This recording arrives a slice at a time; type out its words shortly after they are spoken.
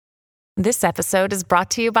This episode is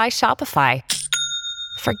brought to you by Shopify.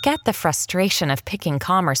 Forget the frustration of picking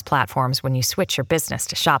commerce platforms when you switch your business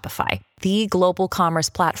to Shopify, the global commerce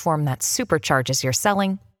platform that supercharges your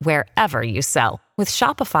selling wherever you sell. With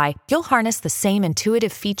Shopify, you'll harness the same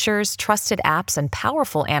intuitive features, trusted apps, and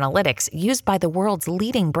powerful analytics used by the world's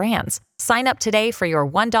leading brands. Sign up today for your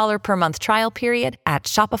 $1 per month trial period at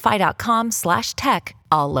shopify.com/tech,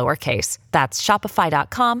 all lowercase. That's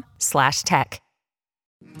shopify.com/tech.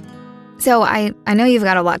 So I know you've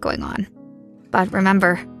got a lot going on, but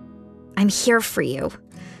remember, I'm here for you.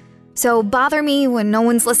 So bother me when no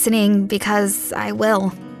one's listening, because I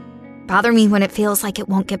will. Bother me when it feels like it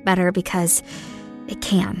won't get better, because it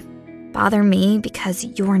can. Bother me because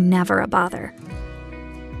you're never a bother.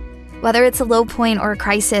 Whether it's a low point or a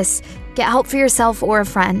crisis, get help for yourself or a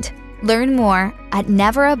friend. Learn more at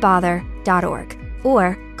neverabother.org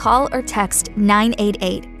or call or text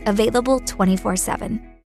 988, available 24/7.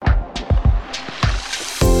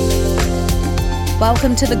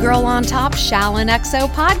 Welcome to the Girl on Top Shallon XO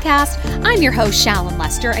podcast. I'm your host, Shallon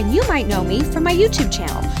Lester, and you might know me from my YouTube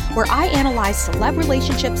channel, where I analyze celeb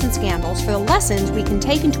relationships and scandals for the lessons we can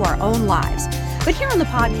take into our own lives. But here on the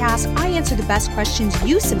podcast, I answer the best questions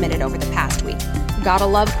you submitted over the past week. Got a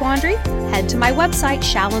love quandary? Head to my website,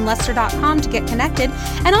 shallonlester.com, to get connected,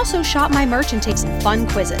 and also shop my merch and take some fun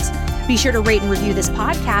quizzes. Be sure to rate and review this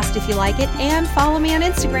podcast if you like it, and follow me on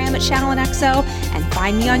Instagram at ShallonXO, and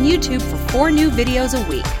find me on YouTube for 4 new videos a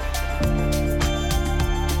week.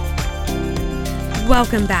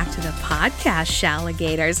 Welcome back to the podcast,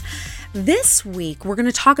 Shalligators. This week, we're going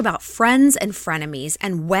to talk about friends and frenemies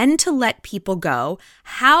and when to let people go,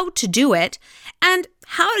 how to do it, and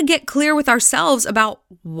how to get clear with ourselves about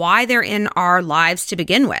why they're in our lives to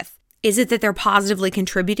begin with. Is it that they're positively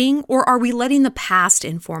contributing, or are we letting the past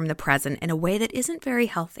inform the present in a way that isn't very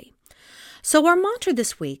healthy? So our mantra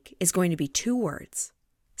this week is going to be 2 words: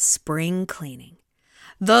 spring cleaning.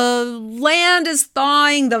 The land is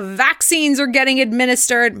thawing, the vaccines are getting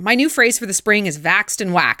administered. My new phrase for the spring is vaxxed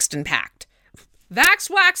and waxed and packed. Vaxxed,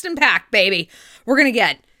 waxed, and packed, baby. We're going to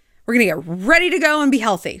get ready to go and be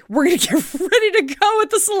healthy. We're going to get ready to go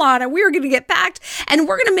at the salon, and we're going to get packed, and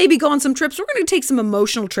we're going to maybe go on some trips. We're going to take some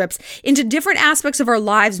emotional trips into different aspects of our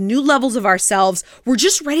lives, new levels of ourselves. We're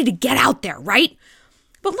just ready to get out there, right?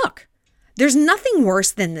 But look, there's nothing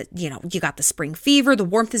worse than you got the spring fever, the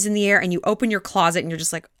warmth is in the air, and you open your closet and you're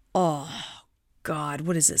just like, oh God,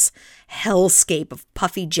 what is this hellscape of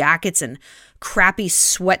puffy jackets and crappy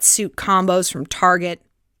sweatsuit combos from Target?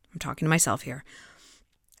 I'm talking to myself here.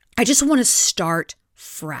 I just want to start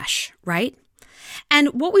fresh, right? And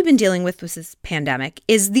what we've been dealing with this pandemic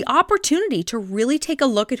is the opportunity to really take a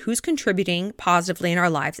look at who's contributing positively in our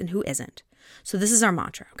lives and who isn't. So this is our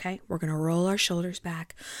mantra, okay? We're going to roll our shoulders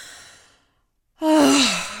back.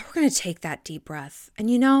 Oh, we're going to take that deep breath. And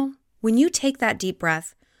when you take that deep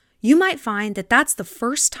breath, you might find that that's the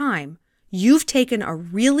first time you've taken a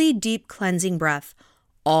really deep cleansing breath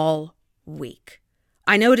all week.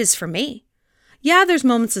 I know it is for me. Yeah, there's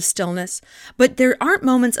moments of stillness, but there aren't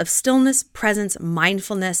moments of stillness, presence,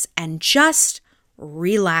 mindfulness, and just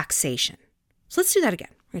relaxation. So let's do that again.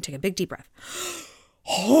 We're going to take a big deep breath.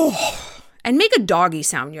 And make a doggy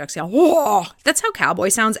sound when you exhale. That's how Cowboy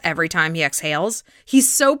sounds every time he exhales.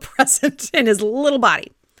 He's so present in his little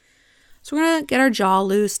body. So we're going to get our jaw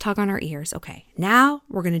loose, tug on our ears. Okay, now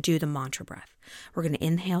we're going to do the mantra breath. We're going to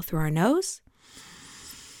inhale through our nose.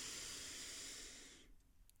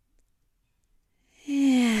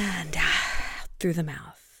 And through the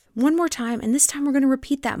mouth. One more time, and this time we're going to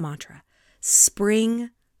repeat that mantra.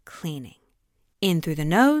 Spring cleaning. In through the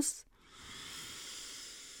nose.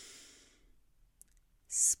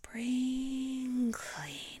 Spring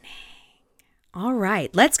cleaning. All right,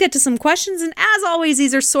 let's get to some questions. And as always,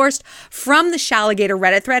 these are sourced from the Shalligator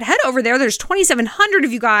Reddit thread. Head over there. There's 2,700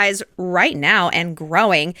 of you guys right now and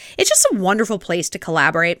growing. It's just a wonderful place to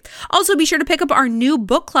collaborate. Also, be sure to pick up our new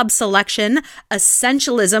book club selection,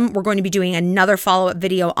 Essentialism. We're going to be doing another follow-up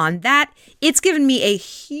video on that. It's given me a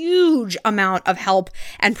huge amount of help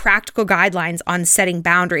and practical guidelines on setting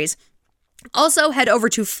boundaries. Also, head over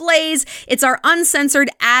to Flaze. It's our uncensored,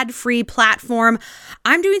 ad-free platform.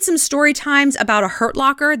 I'm doing some story times about a Hurt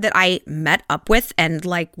Locker that I met up with and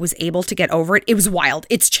was able to get over it. It was wild.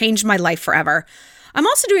 It's changed my life forever. I'm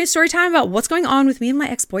also doing a story time about what's going on with me and my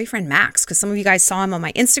ex-boyfriend, Max, because some of you guys saw him on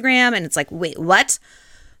my Instagram and it's like, wait, what?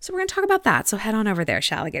 So we're going to talk about that. So head on over there,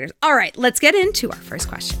 Shalligators. All right, let's get into our first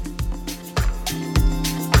question.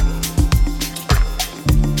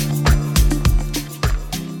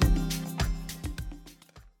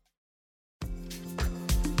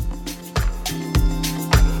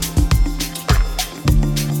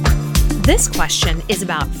 This question is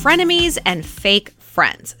about frenemies and fake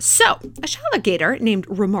friends. So, a Shallagator named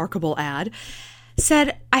Remarkable Ad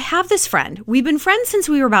said, I have this friend. We've been friends since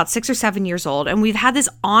we were about 6 or 7 years old, and we've had this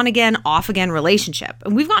on-again, off-again relationship.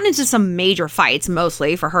 And we've gotten into some major fights,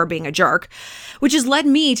 mostly for her being a jerk, which has led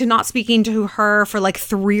me to not speaking to her for like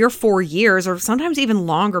 3 or 4 years, or sometimes even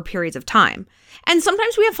longer periods of time. And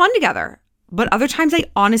sometimes we have fun together, but other times I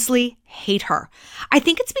honestly hate her. I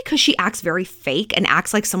think it's because she acts very fake and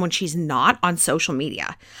acts like someone she's not on social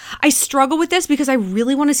media. I struggle with this because I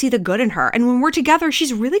really want to see the good in her. And when we're together,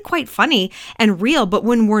 she's really quite funny and real. But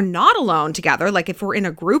when we're not alone together, like if we're in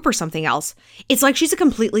a group or something else, it's like she's a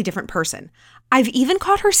completely different person. I've even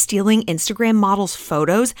caught her stealing Instagram models'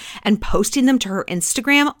 photos and posting them to her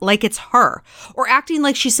Instagram like it's her, or acting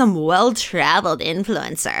like she's some well-traveled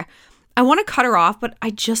influencer. I want to cut her off, but I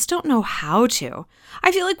just don't know how to.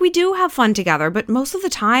 I feel like we do have fun together, but most of the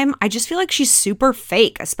time, I just feel like she's super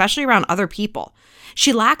fake, especially around other people.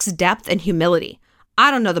 She lacks depth and humility.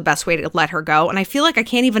 I don't know the best way to let her go, and I feel like I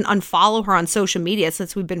can't even unfollow her on social media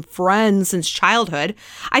since we've been friends since childhood.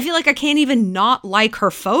 I feel like I can't even not like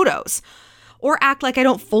her photos or act like I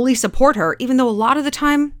don't fully support her, even though a lot of the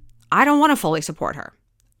time, I don't want to fully support her.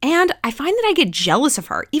 And I find that I get jealous of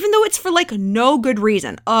her, even though it's for like no good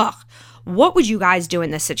reason. Ugh, what would you guys do in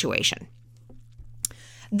this situation?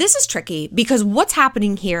 This is tricky because what's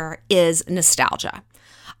happening here is nostalgia.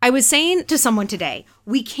 I was saying to someone today,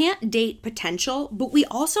 we can't date potential, but we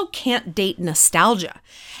also can't date nostalgia.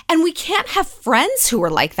 And we can't have friends who are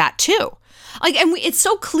like that too. It's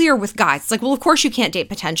so clear with guys. It's like, well, of course you can't date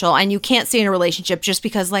potential and you can't stay in a relationship just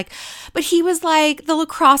because but he was like the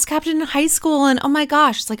lacrosse captain in high school and oh my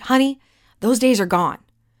gosh, it's like, honey, those days are gone.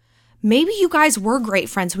 Maybe you guys were great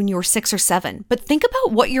friends when you were 6 or 7, but think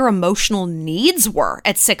about what your emotional needs were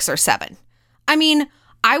at 6 or 7. I mean,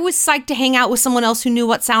 I was psyched to hang out with someone else who knew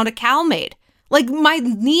what sound a cow made. Like my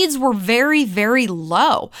needs were very, very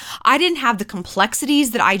low. I didn't have the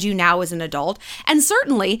complexities that I do now as an adult. And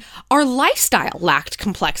certainly our lifestyle lacked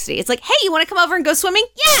complexity. It's like, hey, you want to come over and go swimming?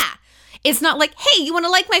 Yeah. It's not like, hey, you want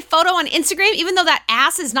to like my photo on Instagram, even though that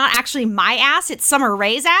ass is not actually my ass, it's Summer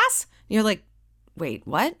Rae's ass? And you're like, wait,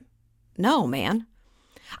 what? No, man.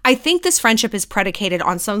 I think this friendship is predicated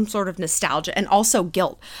on some sort of nostalgia and also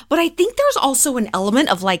guilt. But I think there's also an element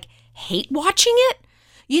of like hate watching it.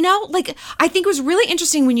 You know, like I think it was really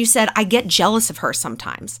interesting when you said, I get jealous of her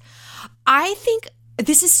sometimes. I think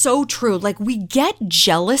this is so true. Like we get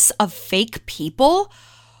jealous of fake people.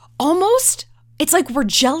 Almost, it's like we're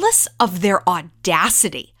jealous of their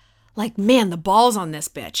audacity. Like, man, the balls on this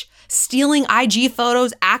bitch. Stealing IG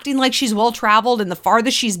photos, acting like she's well-traveled and the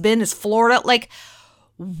farthest she's been is Florida. Like,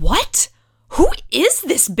 what? Who is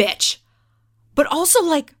this bitch? But also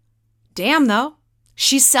like, damn though,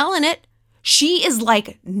 she's selling it. She is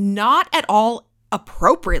like not at all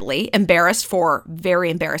appropriately embarrassed for very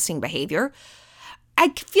embarrassing behavior. I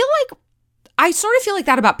sort of feel like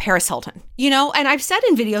that about Paris Hilton, you know, and I've said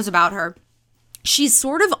in videos about her, she's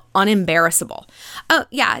sort of unembarrassable. Oh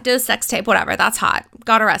yeah, did a sex tape, whatever, that's hot.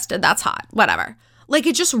 Got arrested, that's hot, whatever. Like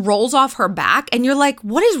it just rolls off her back and you're like,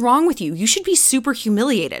 what is wrong with you? You should be super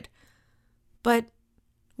humiliated. But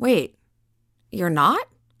wait, you're not?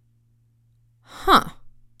 Huh.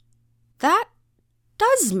 That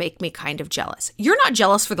does make me kind of jealous. You're not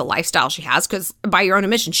jealous for the lifestyle she has because by your own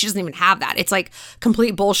admission, she doesn't even have that. It's like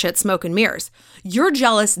complete bullshit, smoke and mirrors. You're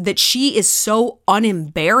jealous that she is so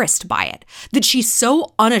unembarrassed by it, that she's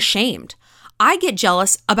so unashamed. I get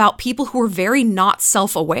jealous about people who are very not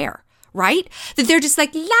self-aware, right? That they're just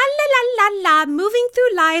like, la, la, la, la, la, moving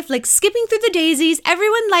through life, like skipping through the daisies.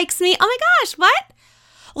 Everyone likes me. Oh my gosh, what?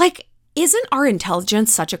 Like, isn't our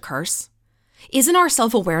intelligence such a curse? Isn't our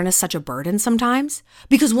self-awareness such a burden sometimes?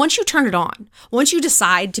 Because once you turn it on, once you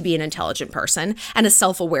decide to be an intelligent person and a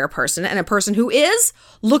self-aware person and a person who is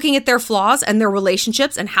looking at their flaws and their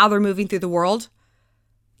relationships and how they're moving through the world,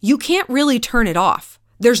 you can't really turn it off.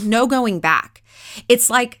 There's no going back. It's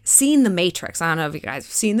like seeing The Matrix. I don't know if you guys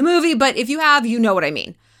have seen the movie, but if you have, you know what I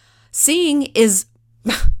mean. Seeing is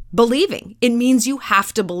believing. It means you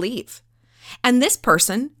have to believe. And this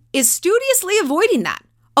person is studiously avoiding that.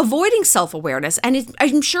 Avoiding self-awareness. And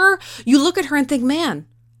I'm sure you look at her and think, man,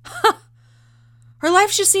 her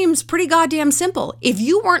life just seems pretty goddamn simple. If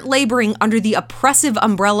you weren't laboring under the oppressive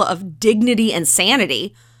umbrella of dignity and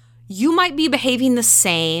sanity, you might be behaving the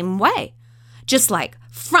same way. Just like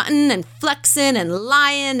fronting and flexing and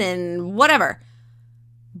lying and whatever.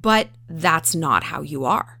 But that's not how you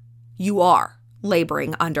are. You are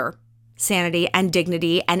laboring under sanity and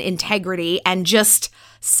dignity and integrity and just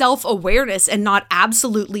self-awareness and not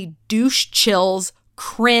absolutely douche chills,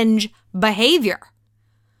 cringe behavior.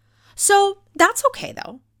 So that's okay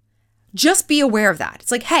though. Just be aware of that. It's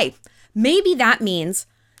like, hey, maybe that means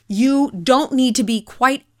you don't need to be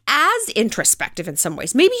quite as introspective in some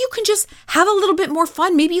ways. Maybe you can just have a little bit more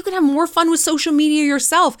fun. Maybe you can have more fun with social media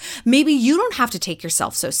yourself. Maybe you don't have to take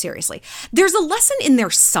yourself so seriously. There's a lesson in there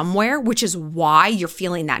somewhere, which is why you're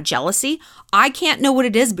feeling that jealousy. I can't know what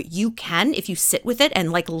it is, but you can if you sit with it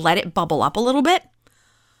and like let it bubble up a little bit.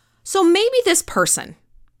 So maybe this person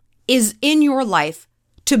is in your life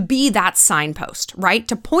to be that signpost, right?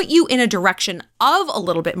 To point you in a direction of a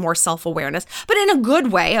little bit more self-awareness, but in a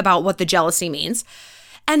good way about what the jealousy means,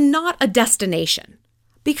 and not a destination.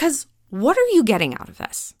 Because what are you getting out of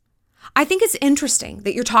this? I think it's interesting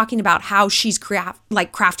that you're talking about how she's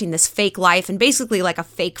crafting this fake life and basically like a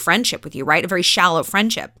fake friendship with you, right? A very shallow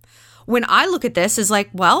friendship. When I look at this as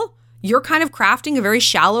like, well, you're kind of crafting a very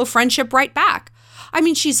shallow friendship right back. I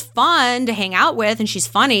mean, she's fun to hang out with and she's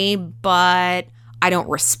funny, but I don't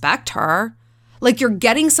respect her. Like you're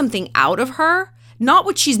getting something out of her, not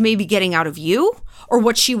what she's maybe getting out of you or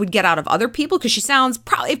what she would get out of other people. Because she sounds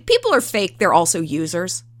probably, if people are fake, they're also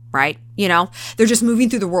users, right? You know, they're just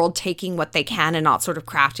moving through the world, taking what they can and not sort of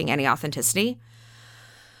crafting any authenticity.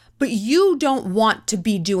 But you don't want to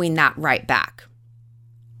be doing that right back.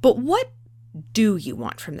 But what do you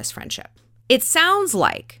want from this friendship? It sounds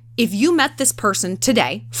like if you met this person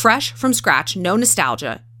today, fresh from scratch, no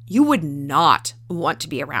nostalgia, you would not want to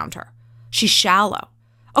be around her. She's shallow.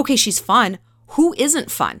 Okay, she's fun. Who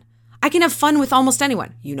isn't fun? I can have fun with almost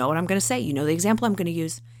anyone. You know what I'm going to say. You know the example I'm going to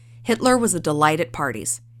use. Hitler was a delight at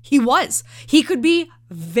parties. He was. He could be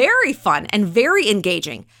very fun and very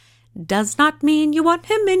engaging. Does not mean you want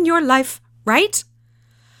him in your life, right?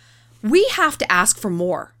 We have to ask for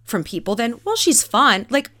more from people than, well, she's fun.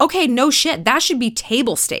 Like, okay, no shit. That should be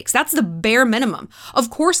table stakes. That's the bare minimum. Of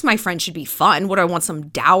course my friend should be fun. Would I want some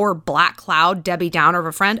dour, black cloud, Debbie Downer of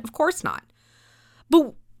a friend? Of course not.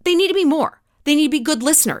 But they need to be more. They need to be good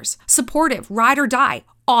listeners, supportive, ride or die,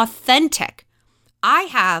 authentic. I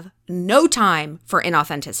have no time for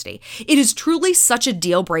inauthenticity. It is truly such a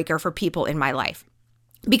deal breaker for people in my life.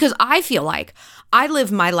 Because I feel like I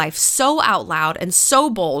live my life so out loud and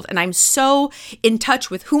so bold, and I'm so in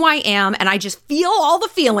touch with who I am, and I just feel all the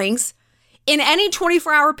feelings. In any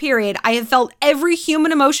 24-hour period, I have felt every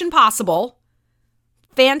human emotion possible.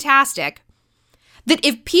 Fantastic. That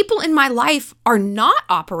if people in my life are not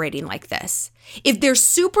operating like this, if they're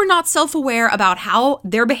super not self-aware about how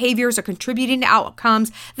their behaviors are contributing to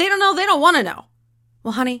outcomes, they don't know, they don't want to know.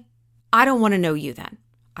 Well, honey, I don't want to know you then.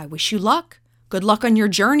 I wish you luck. Good luck on your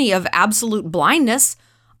journey of absolute blindness.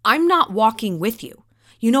 I'm not walking with you.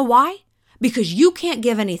 You know why? Because you can't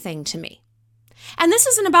give anything to me. And this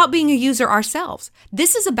isn't about being a user ourselves.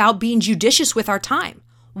 This is about being judicious with our time.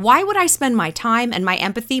 Why would I spend my time and my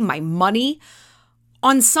empathy, my money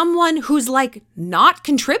on someone who's like not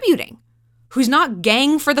contributing, who's not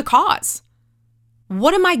gang for the cause?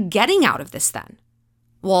 What am I getting out of this then?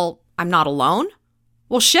 Well, I'm not alone.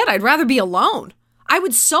 Well, shit, I'd rather be alone. I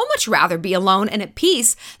would so much rather be alone and at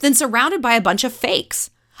peace than surrounded by a bunch of fakes.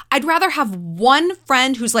 I'd rather have one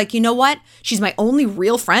friend who's like, you know what? She's my only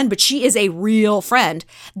real friend, but she is a real friend,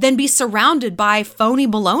 than be surrounded by phony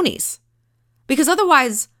balonies. Because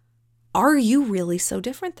otherwise, are you really so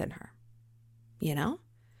different than her? You know?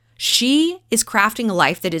 She is crafting a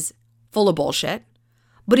life that is full of bullshit.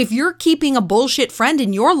 But if you're keeping a bullshit friend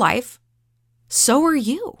in your life, so are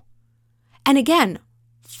you. And again,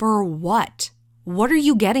 for what? What are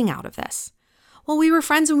you getting out of this? Well, we were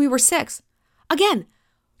friends when we were 6. Again,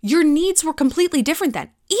 your needs were completely different then.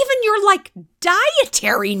 Even your like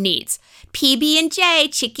dietary needs. PB&J,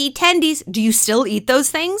 chicky tendies. Do you still eat those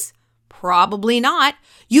things? Probably not.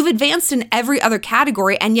 You've advanced in every other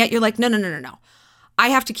category, and yet you're like, no. I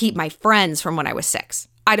have to keep my friends from when I was 6.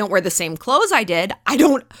 I don't wear the same clothes I did. I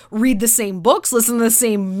don't read the same books, listen to the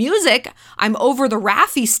same music. I'm over the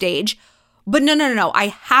Raffi stage. But no. I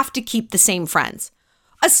have to keep the same friends.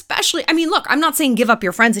 Especially, I mean, look, I'm not saying give up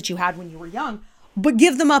your friends that you had when you were young, but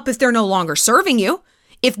give them up if they're no longer serving you.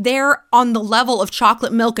 If they're on the level of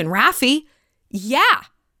chocolate milk and Raffi, yeah.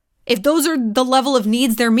 If those are the level of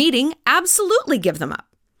needs they're meeting, absolutely give them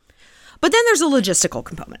up. But then there's a logistical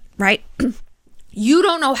component, right? You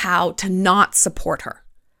don't know how to not support her.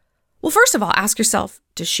 Well, first of all, ask yourself,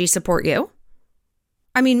 does she support you?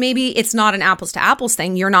 I mean, maybe it's not an apples to apples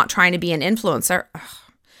thing. You're not trying to be an influencer.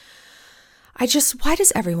 Why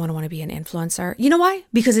does everyone want to be an influencer? You know why?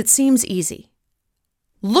 Because it seems easy.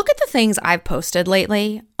 Look at the things I've posted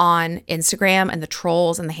lately on Instagram and the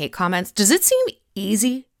trolls and the hate comments. Does it seem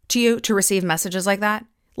easy to you to receive messages like that?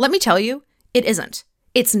 Let me tell you, it isn't.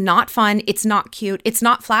 It's not fun. It's not cute. It's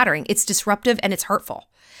not flattering. It's disruptive and it's hurtful.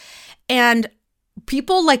 And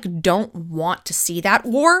people like don't want to see that,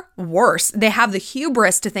 or worse, they have the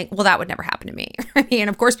hubris to think, well, that would never happen to me. I mean,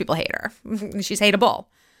 of course people hate her. She's hateable.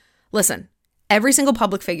 Listen, every single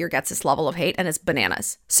public figure gets this level of hate, and it's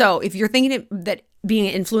bananas. So if you're thinking that being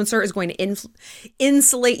an influencer is going to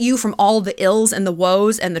insulate you from all the ills and the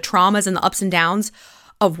woes and the traumas and the ups and downs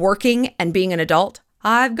of working and being an adult,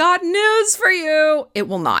 I've got news for you. It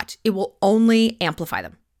will not. It will only amplify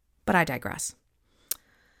them. But I digress.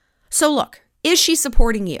 So look, is she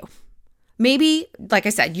supporting you? Maybe, like I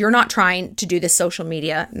said, you're not trying to do this social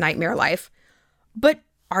media nightmare life, but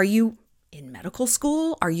are you in medical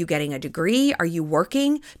school? Are you getting a degree? Are you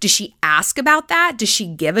working? Does she ask about that? Does she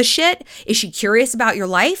give a shit? Is she curious about your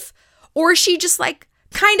life? Or is she just like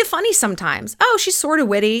kind of funny sometimes? Oh, she's sort of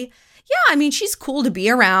witty. Yeah, I mean, she's cool to be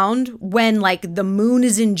around when like the moon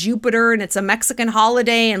is in Jupiter and it's a Mexican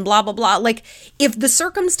holiday and blah, blah, blah. Like if the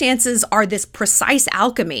circumstances are this precise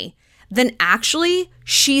alchemy, then actually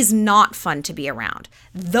she's not fun to be around.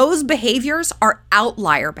 Those behaviors are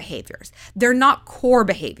outlier behaviors. They're not core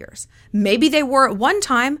behaviors. Maybe they were at one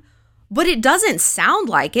time, but it doesn't sound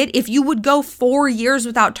like it if you would go 4 years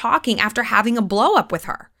without talking after having a blow up with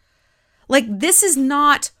her. Like this is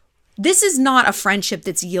not a friendship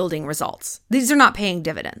that's yielding results. These are not paying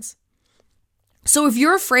dividends. So if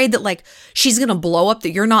you're afraid that like she's going to blow up,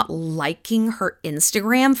 that you're not liking her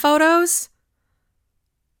Instagram photos,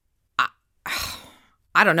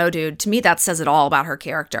 I don't know, dude. To me, that says it all about her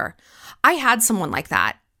character. I had someone like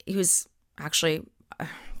that. He was actually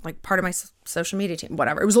like part of my social media team,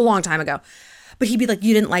 whatever. It was a long time ago. But he'd be like,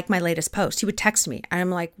 you didn't like my latest post. He would text me. And I'm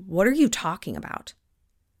like, what are you talking about?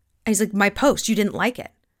 And he's like, my post, you didn't like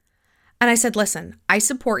it. And I said, listen, I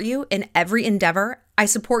support you in every endeavor. I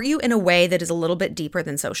support you in a way that is a little bit deeper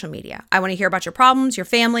than social media. I want to hear about your problems, your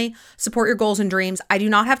family, support your goals and dreams. I do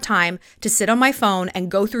not have time to sit on my phone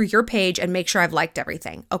and go through your page and make sure I've liked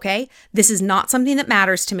everything, okay? This is not something that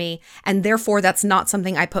matters to me, and therefore that's not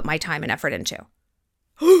something I put my time and effort into.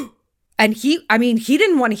 And he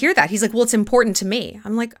didn't want to hear that. He's like, well, it's important to me.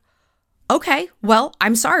 I'm like, okay, well,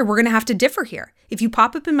 I'm sorry. We're going to have to differ here. If you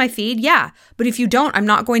pop up in my feed, yeah. But if you don't, I'm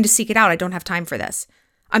not going to seek it out. I don't have time for this.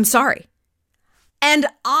 I'm sorry. And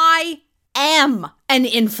I am an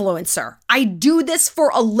influencer. I do this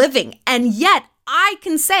for a living. And yet I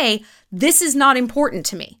can say this is not important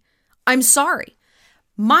to me. I'm sorry.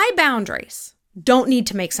 My boundaries don't need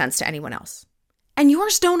to make sense to anyone else. And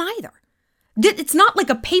yours don't either. It's not like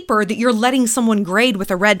a paper that you're letting someone grade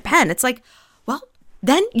with a red pen. It's like, well,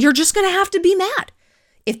 then you're just going to have to be mad.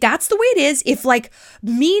 If that's the way it is, if like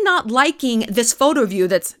me not liking this photo of you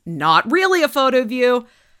that's not really a photo of you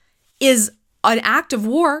is an act of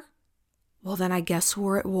war, well, then I guess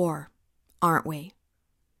we're at war, aren't we?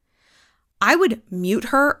 I would mute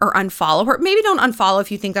her or unfollow her. Maybe don't unfollow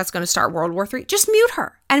if you think that's going to start World War III. Just mute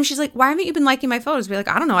her. And if she's like, why haven't you been liking my photos? Be like,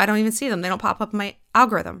 I don't know. I don't even see them. They don't pop up in my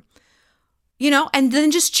algorithm. You know, and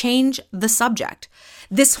then just change the subject.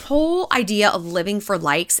 This whole idea of living for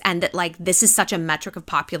likes and that like this is such a metric of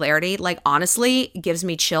popularity, like honestly gives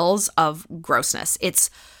me chills of grossness.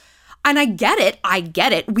 And I get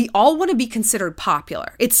it. We all want to be considered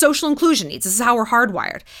popular. It's social inclusion needs. This is how we're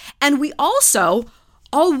hardwired. And we also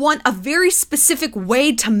all want a very specific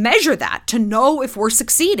way to measure that, to know if we're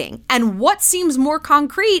succeeding. And what seems more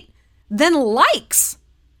concrete than likes?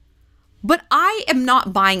 But I am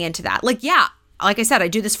not buying into that. Like, yeah, like I said, I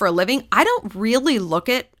do this for a living. I don't really look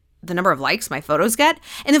at the number of likes my photos get.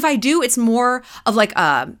 And if I do, it's more of like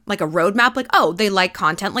a roadmap. Like, oh, they like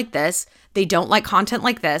content like this. They don't like content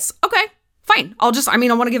like this. Okay, fine. I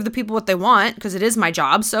want to give the people what they want because it is my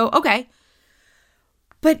job. So, okay.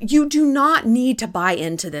 But you do not need to buy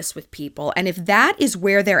into this with people. And if that is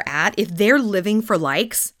where they're at, if they're living for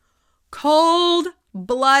likes,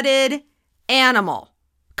 cold-blooded animal.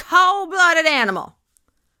 Cold-blooded animal.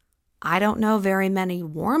 I don't know very many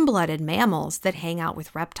warm-blooded mammals that hang out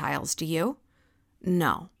with reptiles, do you?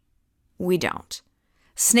 No, we don't.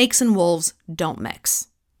 Snakes and wolves don't mix.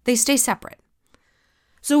 They stay separate.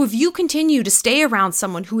 So if you continue to stay around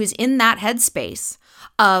someone who is in that headspace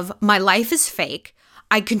of my life is fake,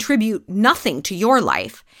 I contribute nothing to your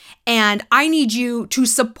life, and I need you to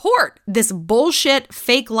support this bullshit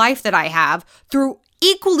fake life that I have through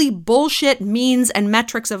equally bullshit means and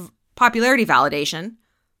metrics of popularity validation.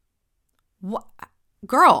 What?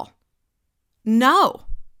 Girl, no.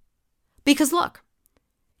 Because look,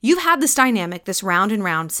 you've had this dynamic, this round and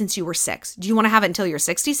round since you were 6. Do you want to have it until you're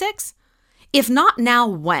 66? If not now,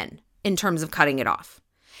 when, in terms of cutting it off?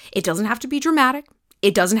 It doesn't have to be dramatic.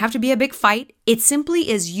 It doesn't have to be a big fight. It simply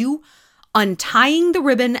is you untying the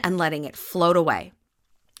ribbon and letting it float away.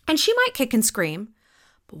 And she might kick and scream,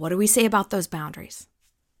 But what do we say about those boundaries?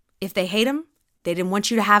 If they hate them, they didn't want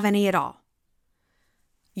you to have any at all.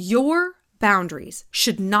 Your boundaries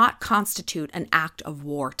should not constitute an act of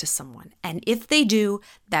war to someone. And if they do,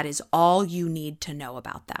 that is all you need to know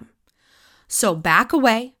about them. So back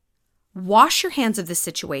away, wash your hands of this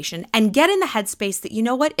situation, and get in the headspace that, you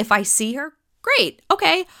know what, if I see her, great,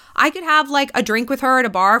 okay, I could have like a drink with her at a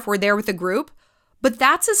bar if we're there with a group, but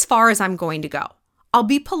that's as far as I'm going to go. I'll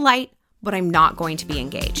be polite, but I'm not going to be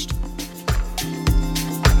engaged.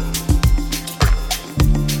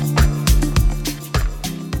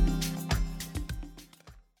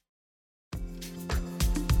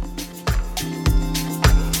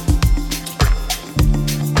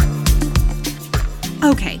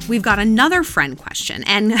 Okay, we've got another friend question,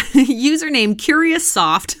 and username Curious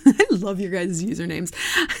Soft, I love your guys' usernames,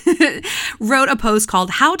 wrote a post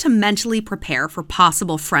called How to Mentally Prepare for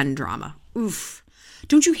Possible Friend Drama. Oof.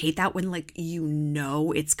 Don't you hate that when like you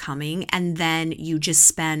know it's coming and then you just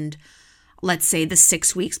spend, let's say the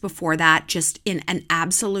 6 weeks before that, just in an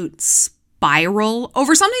absolute spiral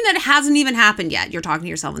over something that hasn't even happened yet. You're talking to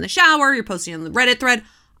yourself in the shower, you're posting on the Reddit thread.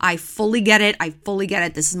 I fully get it.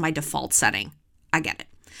 This is my default setting. I get it.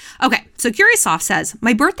 Okay, so Curious Soft says,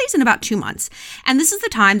 my birthday's in about 2 months, and this is the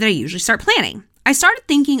time that I usually start planning. I started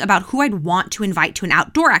thinking about who I'd want to invite to an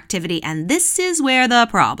outdoor activity, and this is where the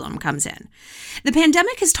problem comes in. The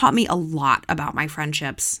pandemic has taught me a lot about my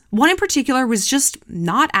friendships. One in particular was just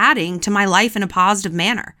not adding to my life in a positive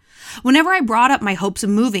manner. Whenever I brought up my hopes of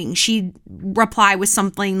moving, she'd reply with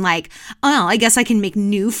something like, oh, I guess I can make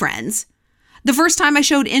new friends. The first time I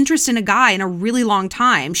showed interest in a guy in a really long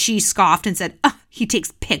time, she scoffed and said, oh, he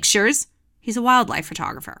takes pictures. He's a wildlife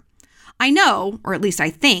photographer. I know, or at least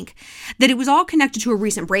I think, that it was all connected to a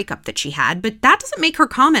recent breakup that she had, but that doesn't make her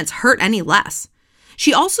comments hurt any less.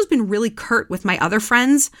 She also has been really curt with my other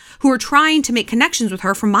friends who are trying to make connections with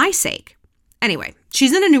her for my sake. Anyway,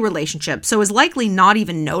 she's in a new relationship, so has likely not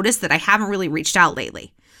even noticed that I haven't really reached out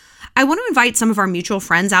lately. I want to invite some of our mutual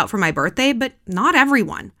friends out for my birthday, but not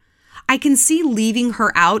everyone. I can see leaving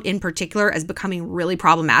her out in particular as becoming really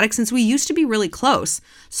problematic since we used to be really close.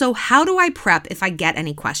 So how do I prep if I get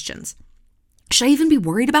any questions? Should I even be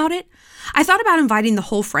worried about it? I thought about inviting the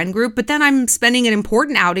whole friend group, but then I'm spending an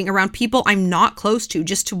important outing around people I'm not close to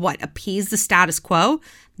just to appease the status quo?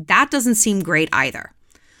 That doesn't seem great either.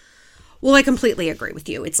 Well, I completely agree with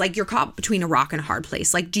you. It's like you're caught between a rock and a hard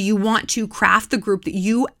place. Like, do you want to craft the group that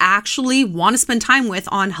you actually want to spend time with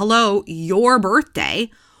on, hello, your birthday?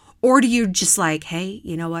 Or do you just like, hey,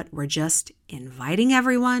 you know what? We're just inviting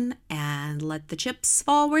everyone and let the chips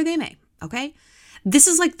fall where they may, okay? This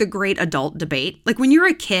is like the great adult debate. Like when you're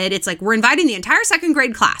a kid, it's like we're inviting the entire second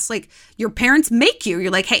grade class. Like your parents make you.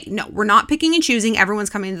 You're like, hey, no, we're not picking and choosing.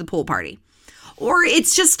 Everyone's coming to the pool party. Or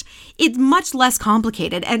it's much less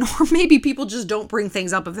complicated. And or maybe people just don't bring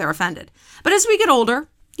things up if they're offended. But as we get older,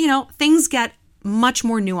 things get much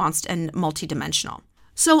more nuanced and multidimensional.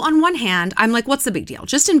 So on one hand, I'm like, what's the big deal?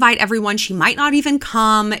 Just invite everyone. She might not even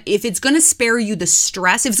come. If it's going to spare you the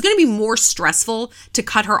stress, if it's going to be more stressful to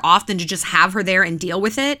cut her off than to just have her there and deal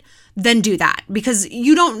with it, then do that because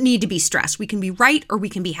you don't need to be stressed. We can be right or we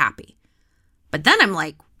can be happy. But then I'm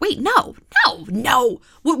like, wait, no.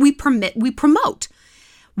 What we promote.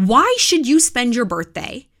 Why should you spend your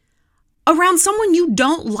birthday around someone you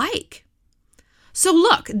don't like? So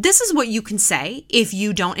look, this is what you can say if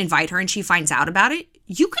you don't invite her and she finds out about it.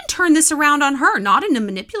 You can turn this around on her, not in a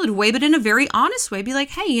manipulative way, but in a very honest way. Be like,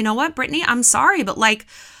 hey, you know what, Brittany, I'm sorry, but like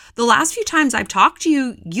the last few times I've talked to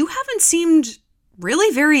you, you haven't seemed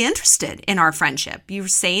really very interested in our friendship. You're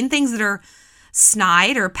saying things that are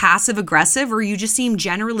snide or passive aggressive, or you just seem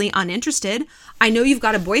generally uninterested. I know you've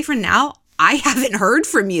got a boyfriend now. I haven't heard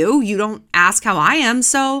from you. You don't ask how I am.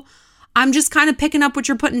 So I'm just kind of picking up what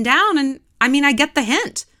you're putting down. And I mean, I get the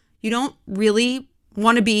hint. You don't really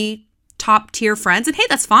want to be top tier friends. And hey,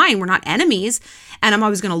 that's fine. We're not enemies. And I'm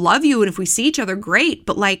always going to love you. And if we see each other, great.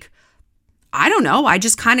 But like, I don't know. I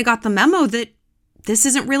just kind of got the memo that this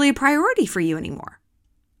isn't really a priority for you anymore.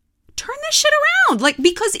 Turn this shit around. Like,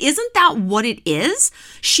 because isn't that what it is?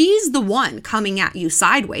 She's the one coming at you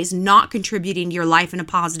sideways, not contributing to your life in a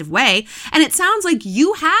positive way. And it sounds like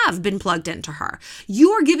you have been plugged into her.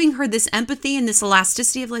 You are giving her this empathy and this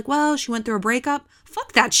elasticity of like, well, she went through a breakup.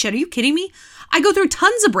 Fuck that shit. Are you kidding me? I go through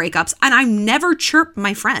tons of breakups and I never chirp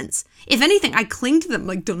my friends. If anything, I cling to them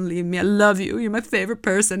like, don't leave me. I love you. You're my favorite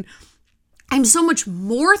person. I'm so much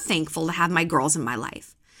more thankful to have my girls in my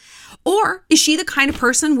life. Or is she the kind of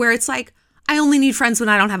person where it's like, I only need friends when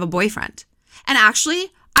I don't have a boyfriend? And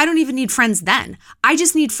actually, I don't even need friends then. I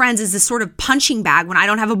just need friends as this sort of punching bag when I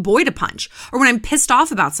don't have a boy to punch or when I'm pissed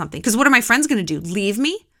off about something. Because what are my friends going to do? Leave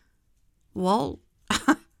me? Well,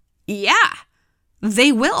 yeah,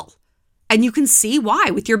 they will. And you can see why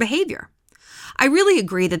with your behavior. I really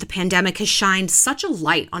agree that the pandemic has shined such a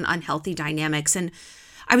light on unhealthy dynamics. And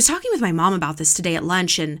I was talking with my mom about this today at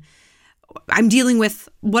lunch, and I'm dealing with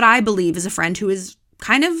what I believe is a friend who is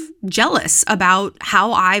kind of jealous about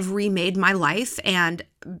how I've remade my life and,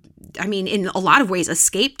 I mean, in a lot of ways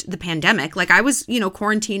escaped the pandemic. Like I was,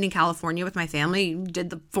 quarantined in California with my family, did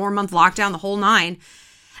the 4-month lockdown, the whole 9.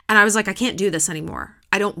 And I was like, I can't do this anymore.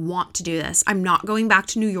 I don't want to do this. I'm not going back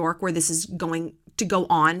to New York where this is going to go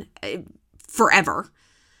on forever.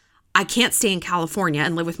 I can't stay in California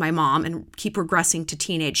and live with my mom and keep regressing to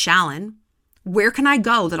teenage Shallon. Where can I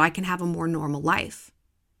go that I can have a more normal life?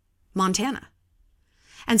 Montana.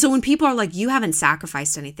 And so when people are like, you haven't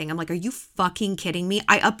sacrificed anything, I'm like, are you fucking kidding me?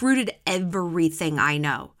 I uprooted everything I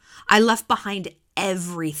know. I left behind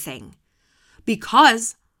everything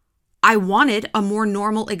because I wanted a more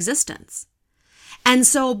normal existence. And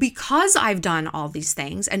so because I've done all these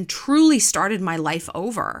things and truly started my life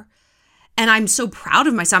over, and I'm so proud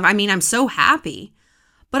of myself, I mean, I'm so happy,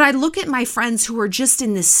 but I look at my friends who are just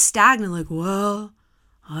in this stagnant, like, well,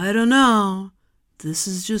 I don't know. This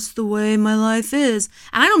is just the way my life is.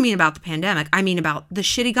 And I don't mean about the pandemic. I mean about the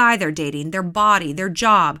shitty guy they're dating, their body, their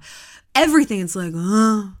job, everything. It's like,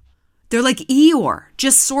 they're like Eeyore,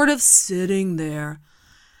 just sort of sitting there.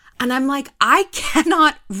 And I'm like, I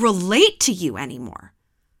cannot relate to you anymore.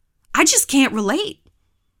 I just can't relate.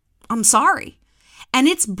 I'm sorry. And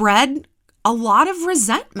it's bred a lot of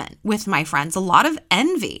resentment with my friends, a lot of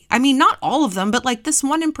envy. I mean, not all of them, but like this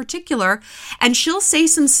one in particular. And she'll say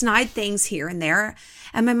some snide things here and there.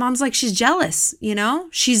 And my mom's like, she's jealous,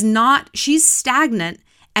 she's stagnant,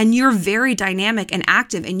 and you're very dynamic and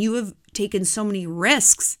active and you have taken so many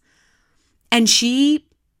risks. And she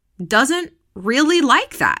doesn't really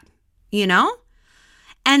like that,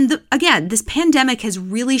 And again, this pandemic has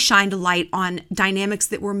really shined a light on dynamics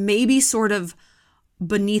that were maybe sort of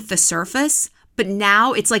beneath the surface, but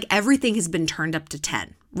now it's like everything has been turned up to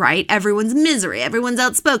 10, right? Everyone's misery, everyone's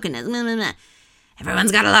outspokenness,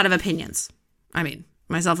 everyone's got a lot of opinions. I mean,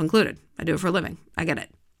 myself included. I do it for a living. I get it.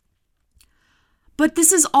 But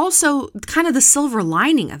this is also kind of the silver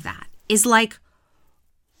lining of that is like,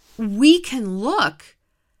 we can look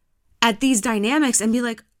at these dynamics and be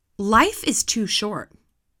like, life is too short.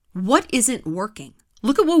 What isn't working?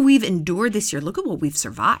 Look at what we've endured this year. Look at what we've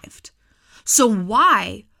survived. So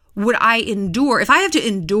why would I endure, if I have to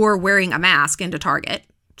endure wearing a mask into Target,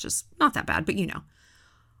 which is not that bad, but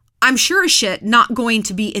I'm sure as shit not going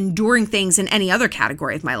to be enduring things in any other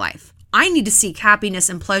category of my life. I need to seek happiness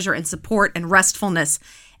and pleasure and support and restfulness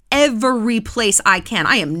every place I can.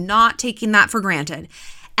 I am not taking that for granted.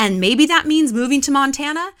 And maybe that means moving to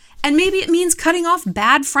Montana, and maybe it means cutting off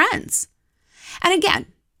bad friends. And again,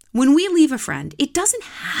 when we leave a friend, it doesn't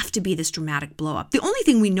have to be this dramatic blow up. The only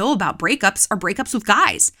thing we know about breakups are breakups with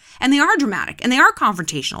guys, and they are dramatic, and they are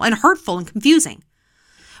confrontational and hurtful and confusing.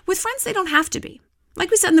 With friends, they don't have to be.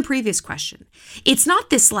 Like we said in the previous question, it's not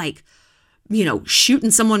this like,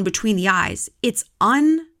 shooting someone between the eyes. It's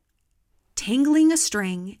untangling a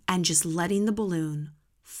string and just letting the balloon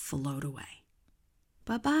float away.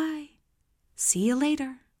 Bye-bye. See you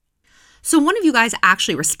later. So one of you guys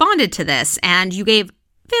actually responded to this, and you gave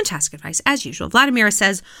fantastic advice, as usual. Vladimira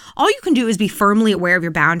says, all you can do is be firmly aware of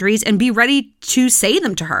your boundaries and be ready to say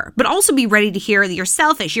them to her, but also be ready to hear that you're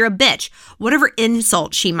selfish, you're a bitch, whatever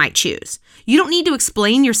insult she might choose. You don't need to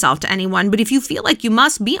explain yourself to anyone, but if you feel like you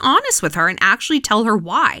must, be honest with her and actually tell her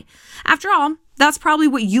why. After all, that's probably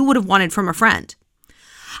what you would have wanted from a friend.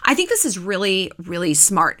 I think this is really, really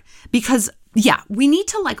smart because, we need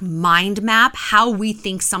to like mind map how we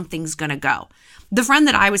think something's going to go. The friend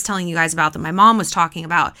that I was telling you guys about that my mom was talking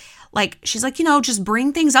about, like, she's like, just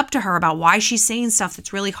bring things up to her about why she's saying stuff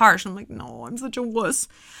that's really harsh. I'm like, no, I'm such a wuss.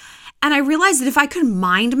 And I realized that if I could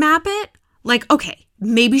mind map it, like, okay,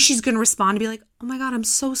 maybe she's going to respond and be like, oh my God, I'm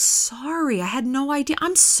so sorry. I had no idea.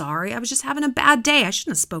 I'm sorry. I was just having a bad day. I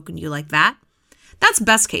shouldn't have spoken to you like that. That's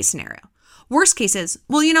best case scenario. Worst case is,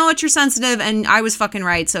 well, you know what? You're sensitive and I was fucking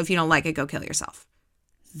right. So if you don't like it, go kill yourself.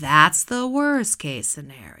 That's the worst case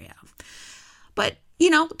scenario. But,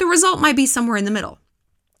 the result might be somewhere in the middle.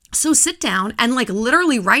 So sit down and like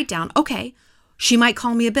literally write down, okay, she might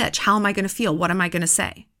call me a bitch. How am I going to feel? What am I going to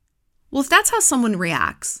say? Well, if that's how someone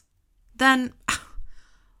reacts, then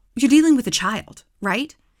you're dealing with a child,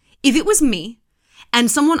 right? If it was me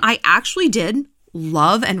and someone I actually did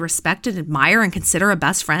love and respect and admire and consider a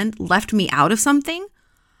best friend left me out of something,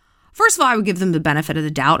 First of all, I would give them the benefit of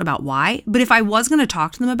the doubt about why. But if I was going to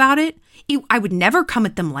talk to them about it, I would never come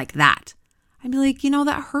at them like that. I'd be like,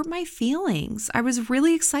 that hurt my feelings. I was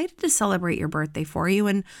really excited to celebrate your birthday for you.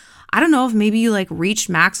 And I don't know if maybe you reached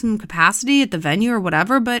maximum capacity at the venue or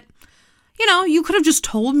whatever, but you could have just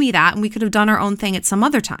told me that and we could have done our own thing at some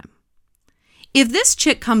other time. If this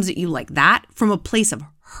chick comes at you like that from a place of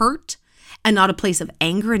hurt and not a place of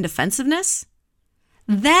anger and defensiveness,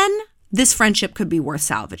 then this friendship could be worth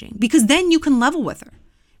salvaging, because then you can level with her.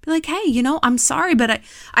 Be like, hey, I'm sorry, but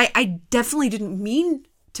I definitely didn't mean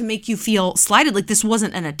to make you feel slighted. This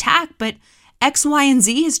wasn't an attack, but X, Y, and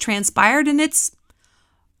Z has transpired and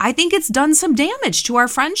I think it's done some damage to our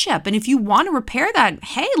friendship. And if you want to repair that,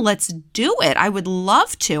 hey, let's do it. I would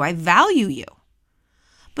love to. I value you.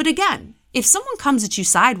 But again, if someone comes at you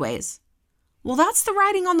sideways, well, that's the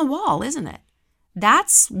writing on the wall, isn't it?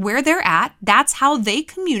 That's where they're at. That's how they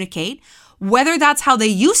communicate. Whether that's how they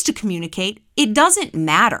used to communicate, it doesn't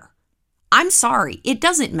matter. I'm sorry, it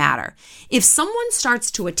doesn't matter. If someone starts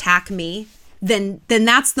to attack me, then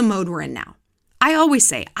that's the mode we're in now. I always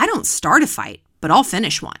say, I don't start a fight, but I'll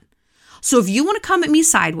finish one. So if you want to come at me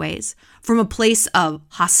sideways from a place of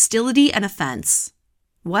hostility and offense,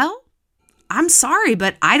 well, I'm sorry,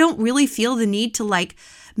 but I don't really feel the need to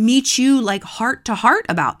meet you heart to heart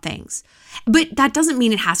about things. But that doesn't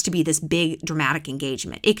mean it has to be this big dramatic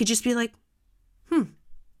engagement. It could just be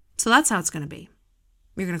so that's how it's going to be.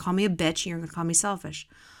 You're going to call me a bitch. You're going to call me selfish.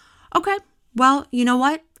 Okay, well, you know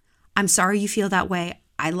what? I'm sorry you feel that way.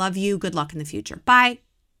 I love you. Good luck in the future. Bye.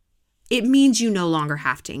 It means you no longer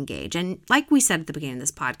have to engage. And like we said at the beginning of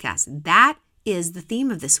this podcast, that is the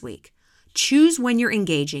theme of this week. Choose when you're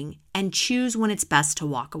engaging and choose when it's best to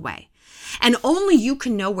walk away. And only you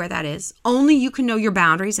can know where that is. Only you can know your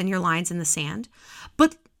boundaries and your lines in the sand.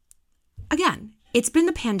 But again, it's been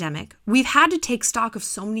the pandemic. We've had to take stock of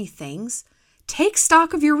so many things. Take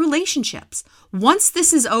stock of your relationships. Once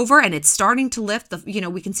this is over and it's starting to lift,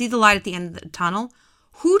 we can see the light at the end of the tunnel.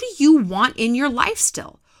 Who do you want in your life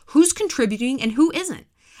still? Who's contributing and who isn't?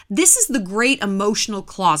 This is the great emotional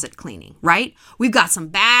closet cleaning, right? We've got some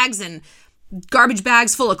bags and garbage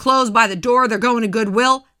bags full of clothes by the door. They're going to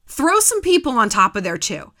Goodwill. Throw some people on top of there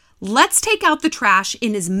too. Let's take out the trash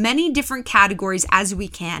in as many different categories as we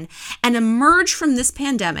can and emerge from this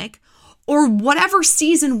pandemic or whatever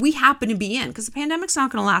season we happen to be in, because the pandemic's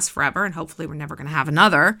not going to last forever and hopefully we're never going to have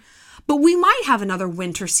another. But we might have another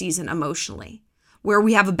winter season emotionally where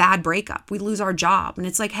we have a bad breakup. We lose our job and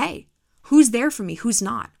it's like, hey, who's there for me? Who's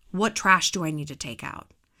not? What trash do I need to take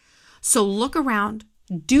out? So look around,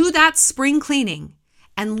 do that spring cleaning,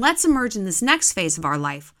 and let's emerge in this next phase of our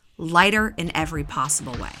life lighter in every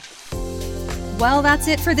possible way. Well, that's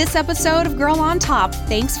it for this episode of Girl on Top.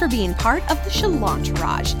 Thanks for being part of the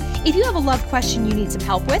Shalantarage. If you have a love question you need some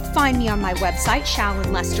help with, find me on my website,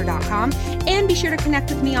 ShallonLester.com, and be sure to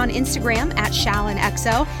connect with me on Instagram at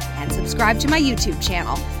ShallonXO and subscribe to my YouTube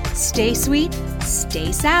channel. Stay sweet,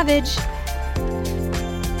 stay savage.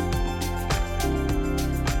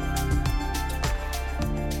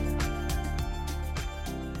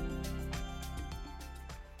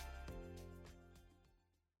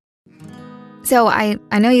 So I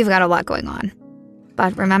know you've got a lot going on,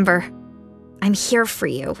 but remember, I'm here for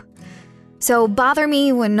you. So bother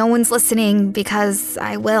me when no one's listening, because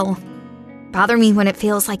I will. Bother me when it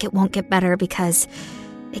feels like it won't get better, because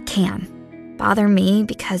it can. Bother me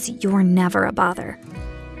because you're never a bother.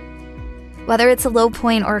 Whether it's a low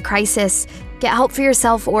point or a crisis, get help for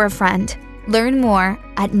yourself or a friend. Learn more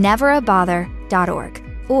at neverabother.org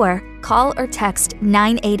or call or text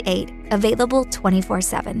 988, available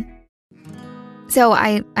 24/7. So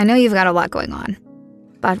I know you've got a lot going on,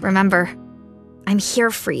 but remember, I'm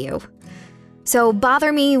here for you. So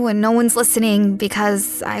bother me when no one's listening,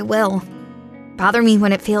 because I will. Bother me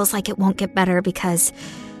when it feels like it won't get better, because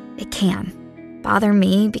it can. Bother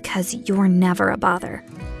me because you're never a bother.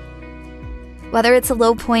 Whether it's a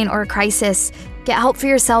low point or a crisis, get help for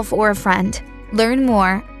yourself or a friend. Learn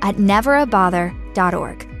more at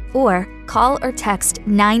neverabother.org or call or text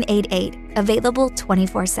 988, available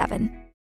 24/7.